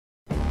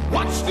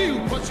what's new,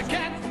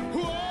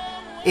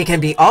 pussycat? It can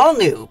be all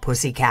new,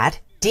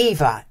 pussycat.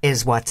 Diva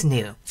is what's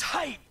new.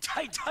 Tight,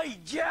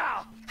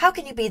 yeah! How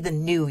can you be the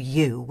new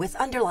you with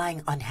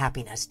underlying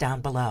unhappiness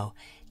down below?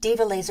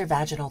 DIVA laser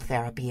vaginal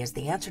therapy is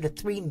the answer to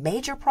 3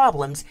 major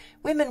problems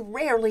women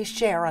rarely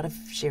share out of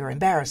sheer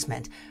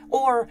embarrassment,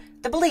 or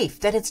the belief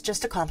that it's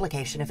just a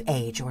complication of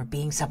age or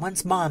being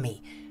someone's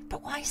mommy.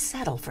 But why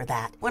settle for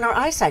that? When our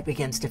eyesight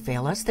begins to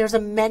fail us, there's a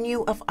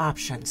menu of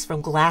options,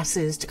 from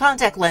glasses to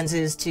contact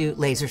lenses to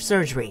laser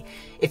surgery.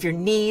 If your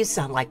knees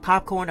sound like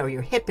popcorn or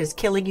your hip is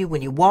killing you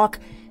when you walk,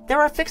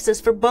 there are fixes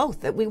for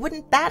both that we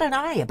wouldn't bat an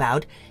eye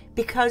about,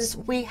 because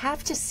we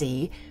have to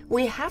see,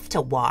 we have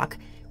to walk,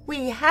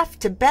 we have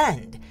to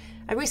bend.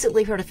 I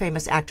recently heard a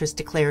famous actress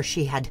declare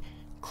she had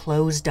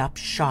closed up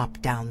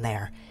shop down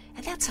there,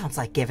 and that sounds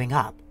like giving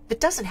up. It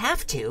doesn't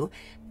have to.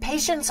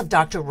 Patients of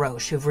Dr.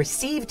 Roche who've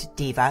received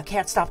DIVA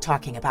can't stop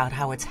talking about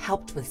how it's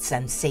helped with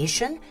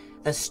sensation,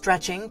 the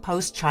stretching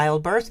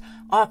post-childbirth,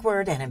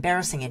 awkward and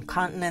embarrassing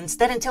incontinence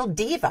that until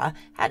DIVA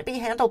had to be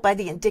handled by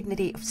the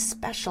indignity of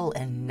special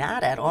and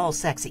not at all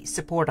sexy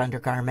support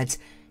undergarments.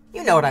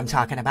 You know what I'm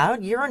talking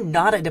about. You're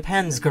not a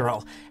Depends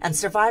girl. And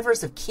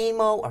survivors of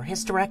chemo or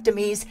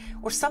hysterectomies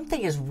or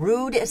something as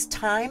rude as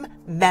time,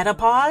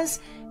 menopause.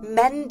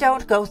 Men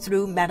don't go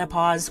through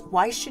menopause.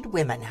 Why should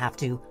women have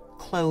to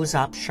close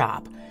up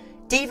shop?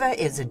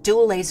 DIVA is a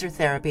dual laser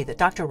therapy that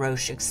Dr.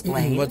 Roche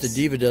explains. What the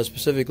DIVA does,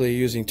 specifically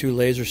using 2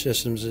 laser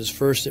systems, is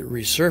first it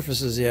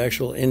resurfaces the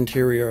actual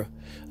interior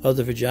of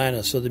the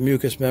vagina. So the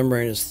mucous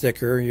membrane is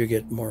thicker, you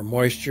get more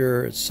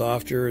moisture, it's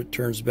softer, it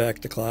turns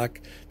back the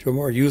clock to a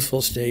more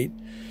youthful state.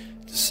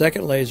 The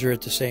second laser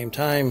at the same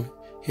time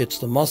hits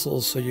the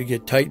muscles, so you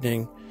get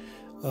tightening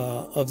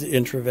of the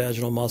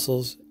intravaginal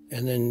muscles.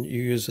 And then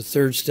you use a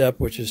third step,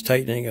 which is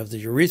tightening of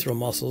the urethral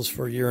muscles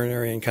for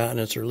urinary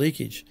incontinence or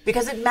leakage.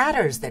 Because it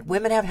matters that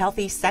women have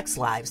healthy sex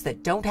lives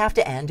that don't have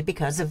to end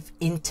because of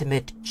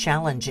intimate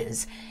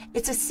challenges.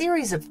 It's a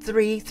series of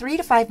 3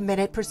 to 5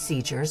 minute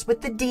procedures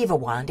with the DIVA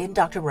wand in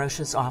Dr.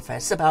 Roche's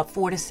office about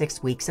 4 to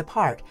 6 weeks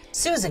apart.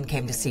 Susan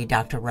came to see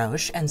Dr.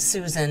 Roche, and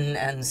Susan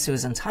and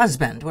Susan's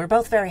husband were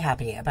both very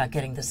happy about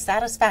getting the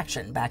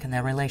satisfaction back in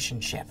their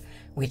relationship,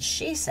 which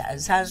she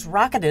says has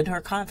rocketed her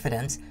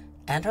confidence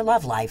and her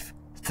love life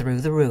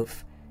through the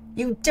roof.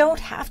 You don't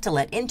have to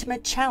let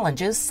intimate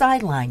challenges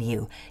sideline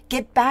you.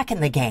 Get back in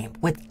the game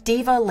with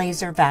DIVA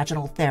laser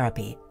vaginal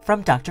therapy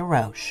from Dr.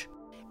 Roche.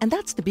 And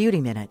that's the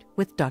Beauty Minute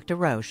with Dr.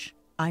 Roche.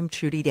 I'm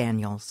Trudy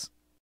Daniels.